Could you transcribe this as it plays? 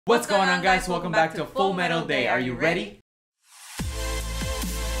What's going on, guys? Welcome back to Full Metal Day. Are you ready?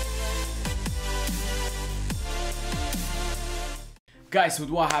 Guys, with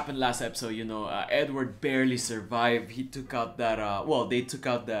what happened last episode, Edward barely survived. He took out that, they took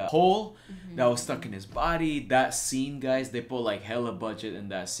out the hole that was stuck in his body. That scene, guys, they put like hella budget in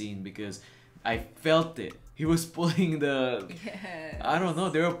that scene because I felt it. He was putting the, I don't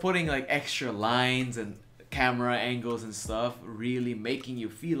know, they were putting like extra lines and camera angles and stuff, really making you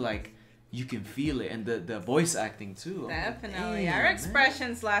feel like you can feel it, and the voice acting too. Definitely. Our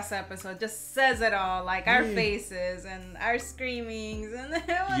expressions last episode just says it all, like our faces and our screamings, and it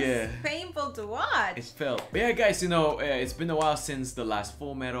was painful to watch. It felt. But yeah, guys, it's been a while since the last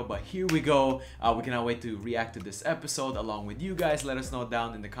Full Metal, but here we go. We cannot wait to react to this episode along with you guys. Let us know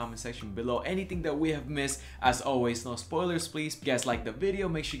down in the comment section below anything that we have missed. As always, no spoilers, please. If you guys like the video,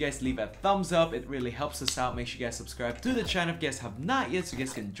 make sure you guys leave a thumbs up. It really helps us out. Make sure you guys subscribe to the channel if you guys have not yet, so you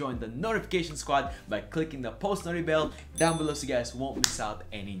guys can join the notification squad by clicking the post notification bell down below so you guys won't miss out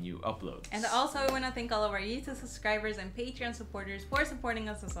any new uploads. And also, we want to thank all of our YouTube subscribers and Patreon supporters for supporting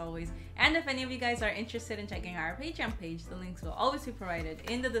us as always. And if any of you guys are interested in checking our Patreon page, the links will always be provided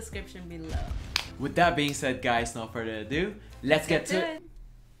in the description below. With that being said, guys, no further ado, let's get to it.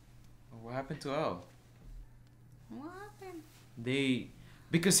 What happened to Al? What happened?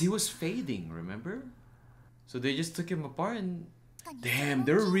 Because he was fading, remember? So they just took him apart and damn,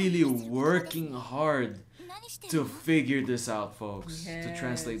 they're really working hard to figure this out, folks. To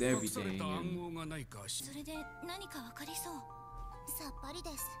translate everything.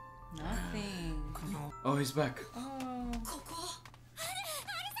 Nothing. Oh, he's back. Oh.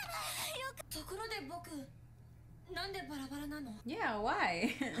 Yeah,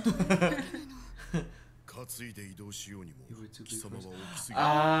 why?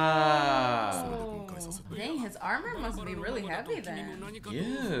 Ah. Dang, his armor must be really heavy then.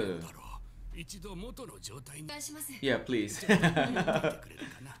 Yeah. Yeah, please.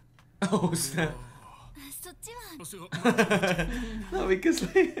 Oh, snap. No,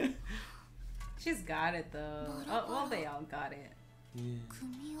 because like she's got it though. Oh, well, they all got it. Yeah.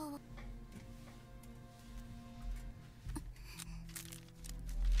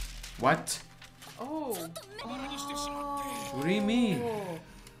 What? Oh. What do you mean?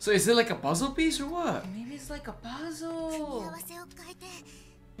 So is it like a puzzle piece or what? Maybe it's like a puzzle.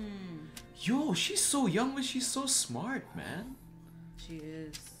 Yo, she's so young but she's so smart, man. She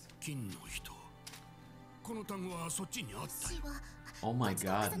is. Oh my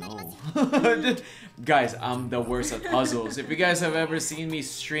god, no. Guys, I'm the worst at puzzles. If you guys have ever seen me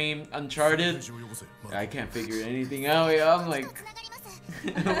stream Uncharted, I can't figure anything out. I'm like,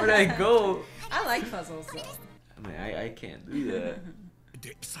 where'd I go? I like puzzles though. I mean, I can't do that.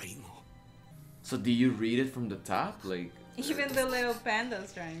 So do you read it from the top? Like, even the little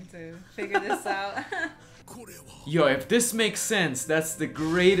panda's trying to figure this out. yo, if this makes sense, that's the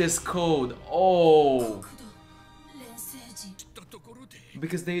greatest code. Oh.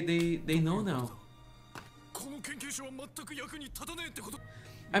 Because they know now.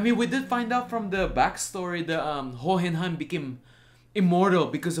 I mean, we did find out from the backstory that Hohenheim became immortal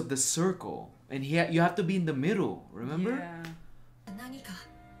because of the circle, and you have to be in the middle. Remember? Yeah.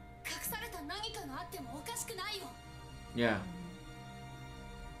 Yeah.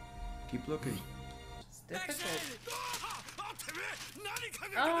 Keep looking. It's difficult.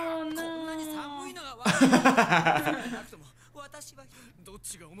 Oh no.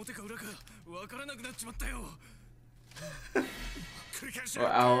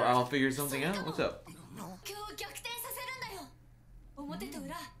 Well, I'll figure something out. What's up?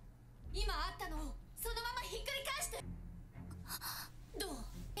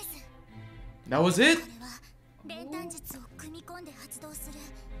 That was it?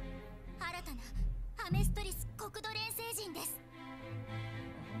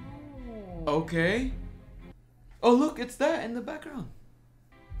 Okay. Oh look, it's that in the background.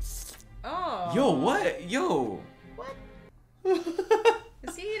 Oh. Yo, what? Yo. What?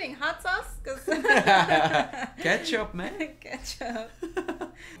 Is he eating hot sauce? Ketchup, man. Ketchup.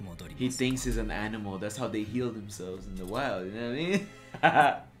 He thinks he's an animal. That's how they heal themselves in the wild. You know what I mean?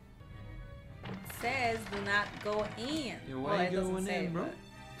 It says do not go in. Yo, why you going in, bro?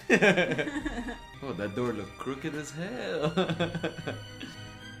 Oh, that door looked crooked as hell.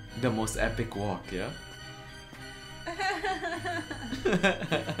 The most epic walk, yeah?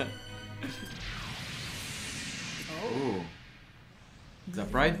 Oh. Is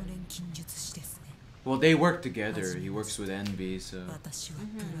that Pride? Well, they work together. He works with Envy, so...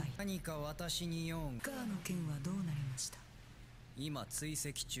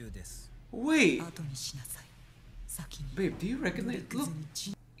 Wait! Babe, do you recognize? Look!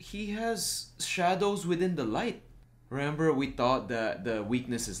 he has shadows within the light. Remember, we thought that the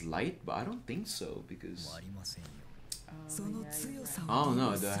weakness is light, but I don't think so because I don't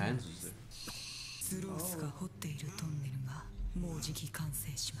know. The hands was there. Almost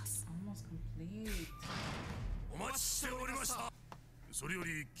complete. お待ちしておりました。それよ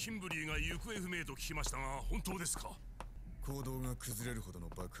りキンブリーが行方不明と聞きましたが本当ですか？行動が崩れるほどの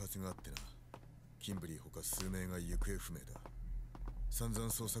爆発があってな。キンブリー他数名が行方不明だ。散々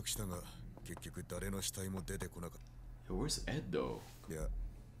捜索したが結局誰の死体も出てこなかった。 Yo, where's Ed though? いや、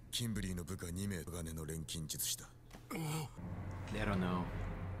キンブリーの部下2名が金の錬金術した。 I don't know.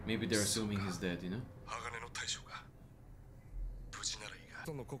 Maybe they're assuming he's dead, you know? 鋼の大将が無事ならいいが。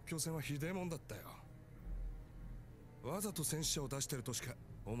その国境線はひでえもんだったよ。わざと戦死者を出してるとしか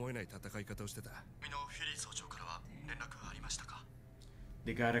思えない戦い方をしてた。ミノフィリー総長からは連絡がありましたか？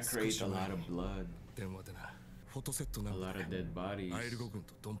 They gotta create a lot of blood. 電話でな。フォトセットな A んだ lot of ね。 dead bodies. アイルゴ軍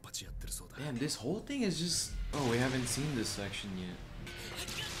とドンパチやってるそうだ。 Damn, this whole thing is just... Oh, we haven't seen this section yet.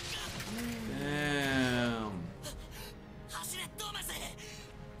 Damn.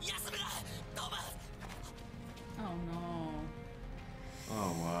 Oh no.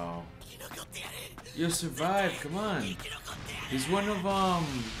 Oh, wow. You survived, come on. He's one of,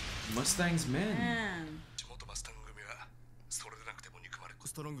 Mustang's men. Man. 地元マスタン組はそれでなくても憎まれっこ。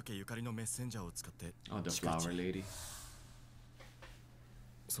ストロング家ゆかりのメッセンジャーを使って Oh, the flower lady.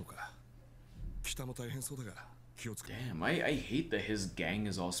 そうか。北も大変そうだが気をつけ。 Damn, I hate that his gang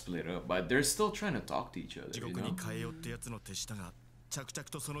is all split up, but they're still trying to talk to each other, 地 you 獄 know? に変えようってやつの手下が着々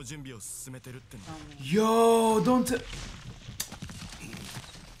とその準備を進めてるっての。 Yo, don't t-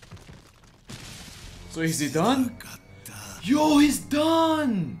 So is he done? Yo, he's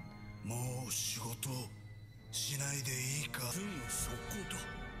done! もう仕事しないでいいか。すぐそこだ。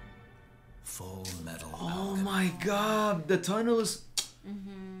Fullmetal. Oh my god, the tunnel is...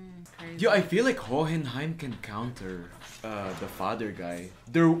 Crazy. Yo, I feel like Hohenheim can counter the father guy.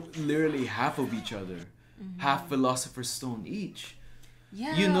 They're literally half of each other. Half Philosopher's Stone each.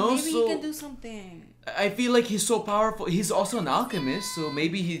 Yeah, You know, maybe so- he can do something. I feel like he's so powerful. He's also an alchemist, so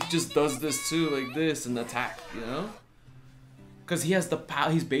maybe he just does this too, like this, and attack, you know? Because he has the power.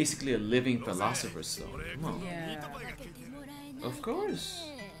 He's basically a living Philosopher's Stone. Come on. Yeah. Of course.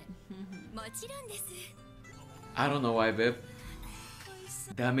 I don't know why, babe.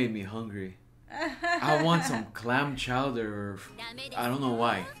 That made me hungry. I want some clam chowder. Or I don't know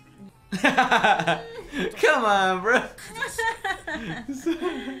why. Come on, bro.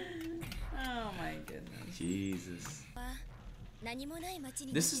 Oh my goodness. Jesus.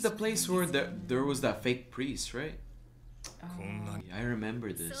 This is the place where there was that fake priest, right? I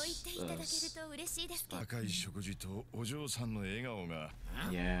remember this. 高い食事とお嬢さんの笑顔が。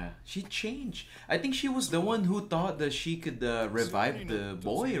 Yeah, she changed. I think she was the one who thought that she could revive the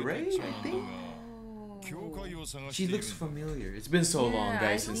boy, right? I think. 教会を探 She している。 looks familiar. It's been so long, Yeah,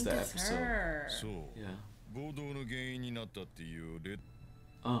 I guys, since think the it's episode. her. そう。 Yeah. 暴動の原因になったっていうレッ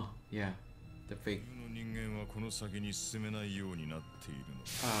Oh, yeah. The fake. ドの人間はこの先に進めないようになっているの。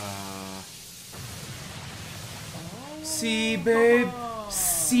 See, babe.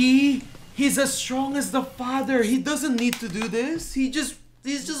 See, he's as strong as the father. He doesn't need to do this. He's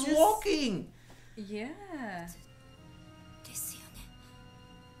just walking. Yeah.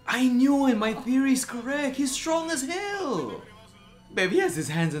 I knew it. My theory is correct. He's strong as hell. Babe, he has his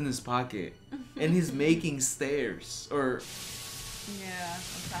hands in his pocket, and he's making stairs. Or Yeah,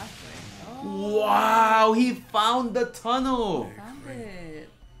 exactly. wow, he found the tunnel. Found it.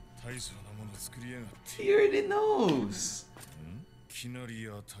 大層なもの作りやがって。 He already knows. いきなり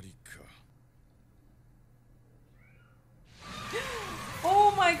当たりか。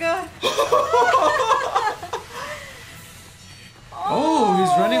 Oh my god. Oh,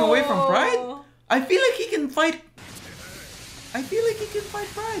 he's running away from Pride? I feel like he can fight. I feel like he can fight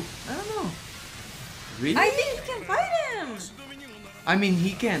Pride. I don't know. Really? I think you can fight him. I mean,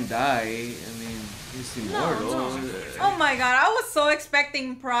 he can't die. I mean, he's immortal. Oh my god, I was so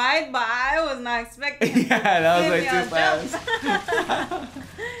expecting Pride, but I was not expecting. Yeah, that was like Give me too a fast.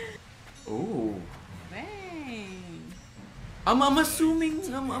 Oh, Dang. I'm assuming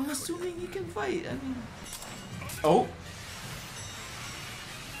he can fight. I mean, oh.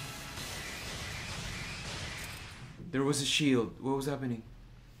 There was a shield. What was happening?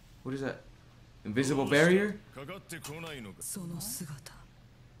 What is that? Invisible barrier? かかってこないのか。その姿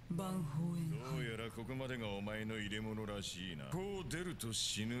万法園どうやらここまでがお前の入れ物らしいな。こう出ると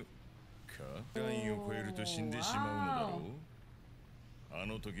死ぬか。ラインを越えると死んでしまうのだろう。あ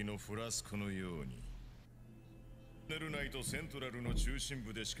の時のフラスコのように。ネルナイトセントラルの中心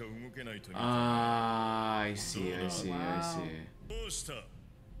部でしか動けないと。 Ah, I see. どうした。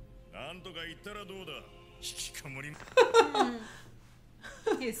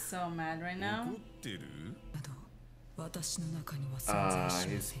He's so mad right now.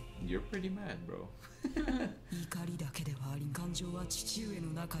 You're pretty mad, bro. 怒りだけではありん感情は父上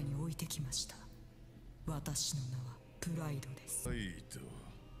の中に置いてきました。私の名はプライドです。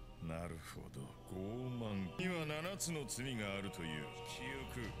なるほど。傲慢には7つの罪があるという。気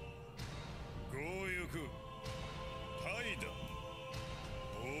欲、強欲、怠惰、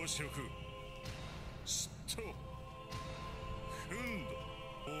暴食、嫉妬、憤怒、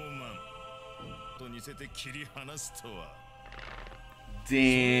傲慢と似せて切り離すとは。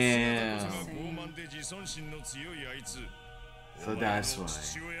Damn. 傲慢で自尊心の強いあいつ。 So that's why.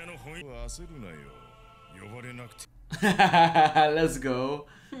 父親の本意は焦るなよ。呼ばれなくて。Let's go.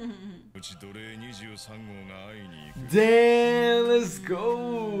 Damn, let's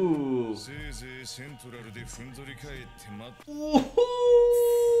go.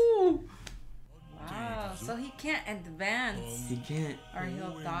 Wow, so he can't advance. He can't. Or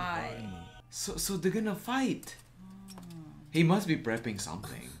he'll die. So they're gonna fight. He must be prepping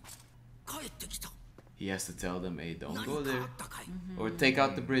something. He has to tell them, hey, don't go there. Or take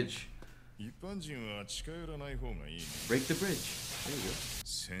out the bridge. Break the bridge. There you go.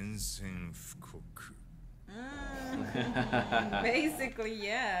 Basically,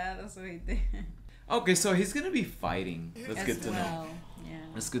 yeah, that's what he did. Okay, so he's gonna be fighting. That's good to know. Yeah.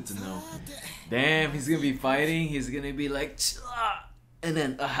 That's good to know. Damn, he's gonna be fighting. He's gonna be like, "Chlah!" And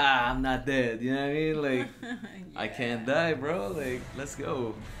then, aha, I'm not dead. You know what I mean? Like, Yeah. I can't die, bro. Like, let's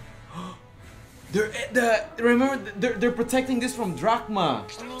go. They're protecting this from Drachma.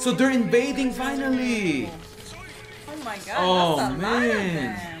 So they're invading finally. Oh my god, Oh, that's a lot of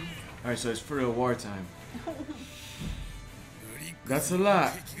man. them. Alright, so it's for the wartime. That's a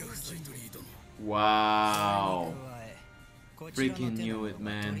lot. Wow. Freaking knew it,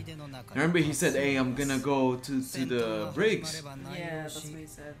 man. Remember he said, hey, I'm gonna go to the Briggs. Yeah, that's what he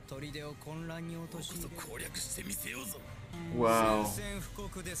said. Wow.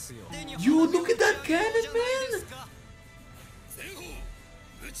 Yo, look at that cannon, man!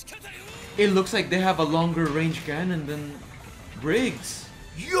 It looks like they have a longer range cannon than Briggs.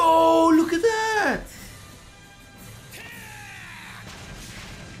 Yo, look at that!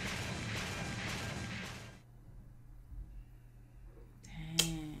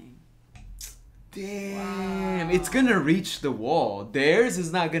 Damn, wow. It's gonna reach the wall. Theirs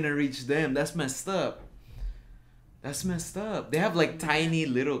is not gonna reach them. That's messed up. That's messed up. They have like tiny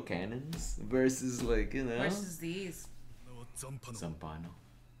little cannons versus like, you know. Versus these. Zampano.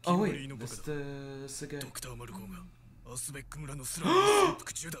 Oh wait, that's the guy.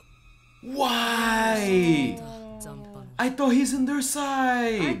 Why? I thought he's on their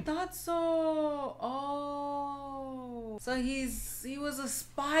side. I thought so. Oh. So he was a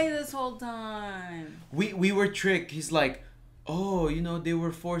spy this whole time. We were tricked. He's like, oh, you know, they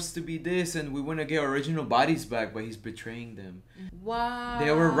were forced to be this and we want to get original bodies back, but he's betraying them. Wow.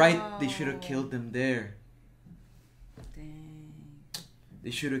 They were right. They should have killed them there. Dang. They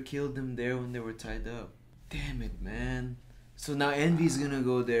should have killed them there when they were tied up. Damn it, man. So now Envy's gonna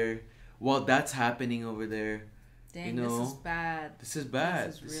go there while that's happening over there. Dang, you know, this is bad. This is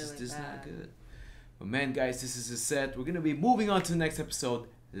bad. This is really bad. Not good. But man, guys, this is a set. We're gonna be moving on to the next episode.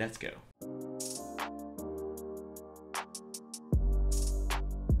 Let's go.